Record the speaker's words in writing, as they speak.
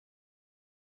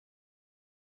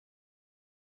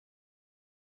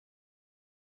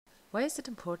Why is it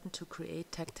important to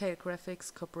create tactile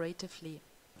graphics cooperatively?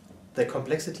 The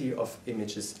complexity of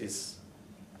images is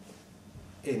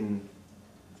in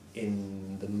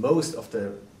the most of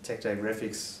the tactile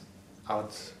graphics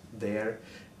out there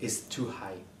is too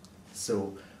high.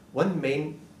 So one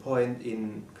main point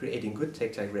in creating good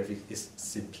tactile graphics is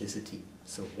simplicity.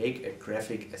 So make a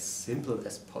graphic as simple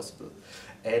as possible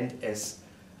and as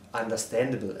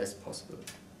understandable as possible.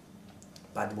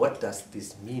 But what does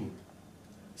this mean?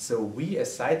 So we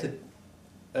as sighted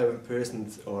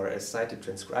persons or as sighted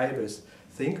transcribers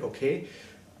think, okay,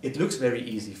 it looks very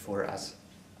easy for us.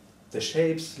 The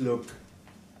shapes look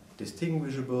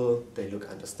distinguishable, they look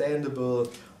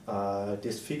understandable.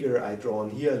 This figure I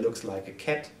drawn here looks like a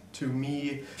cat to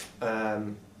me,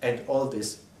 and all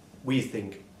this we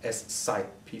think as sight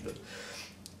people.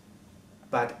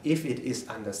 But if it is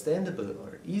understandable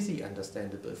or easy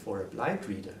understandable for a blind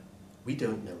reader, we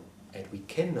don't know, and we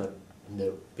cannot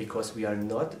know because we are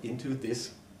not into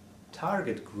this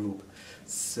target group.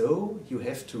 So you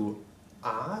have to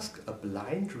ask a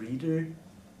blind reader,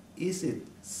 is it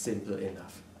simple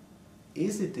enough?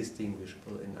 Is it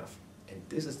distinguishable enough? And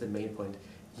this is the main point.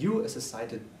 You as a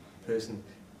sighted person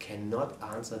cannot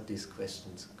answer these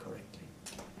questions correctly.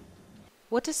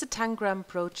 What is the Tangram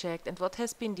project and what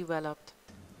has been developed?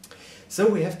 So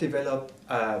we have developed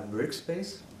a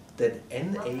workspace that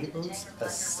enables a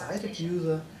sighted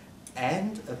user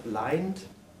and a blind,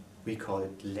 we call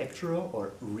it lecturer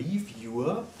or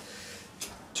reviewer,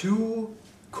 to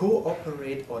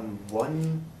cooperate on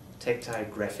one tactile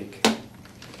graphic.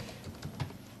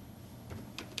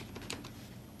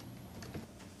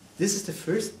 This is the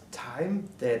first time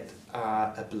that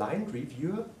a blind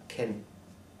reviewer can,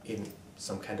 in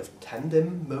some kind of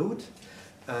tandem mode,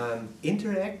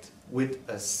 interact with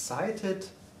a sighted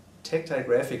tactile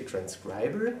graphic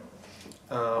transcriber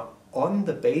on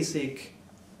the basic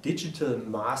digital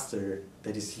master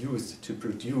that is used to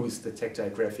produce the tactile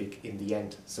graphic in the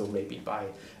end. So maybe by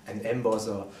an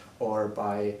embosser or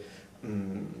by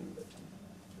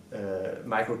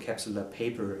microcapsular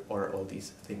paper or all these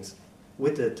things.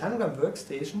 With the Tangram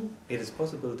workstation, it is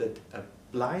possible that a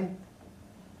blind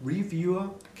reviewer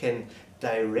can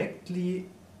directly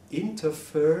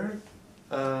interfere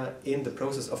in the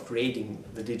process of creating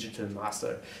the digital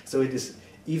master. So it is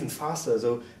even faster.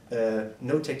 So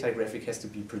no tactile graphic has to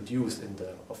be produced in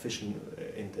the official,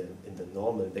 in the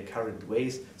normal, the current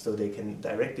ways. So they can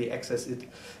directly access it.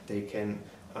 They can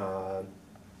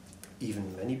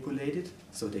even manipulate it.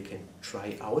 So they can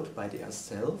try out by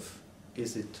themselves.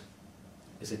 Is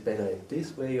it better in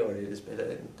this way or it is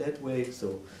better in that way?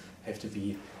 So have to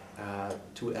be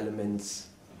two elements,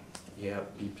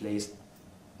 be placed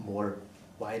more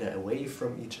wider away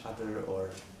from each other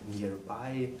or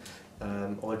nearby.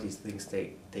 All these things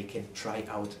they can try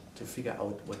out to figure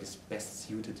out what is best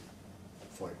suited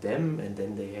for them, and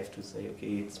then they have to say,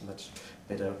 okay, it's much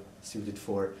better suited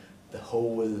for the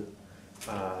whole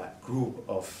group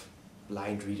of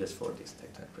blind readers for these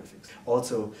tactile graphics.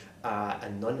 Also, a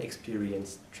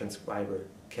non-experienced transcriber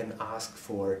can ask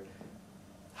for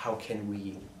how can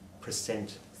we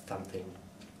present something,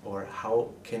 or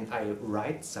how can I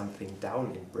write something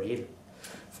down in Braille.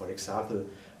 For example,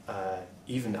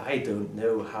 even I don't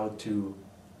know how to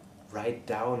write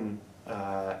down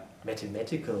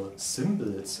mathematical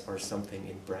symbols or something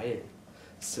in Braille.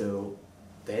 So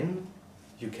then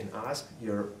you can ask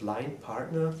your blind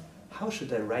partner, how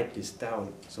should I write this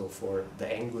down? So for the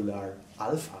angular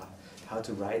alpha, how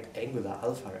to write angular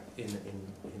alpha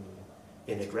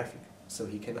in a graphic. So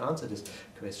he can answer these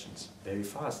questions very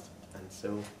fast. And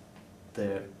so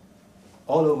the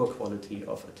all-over quality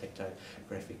of a tactile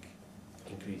graphic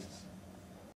increases.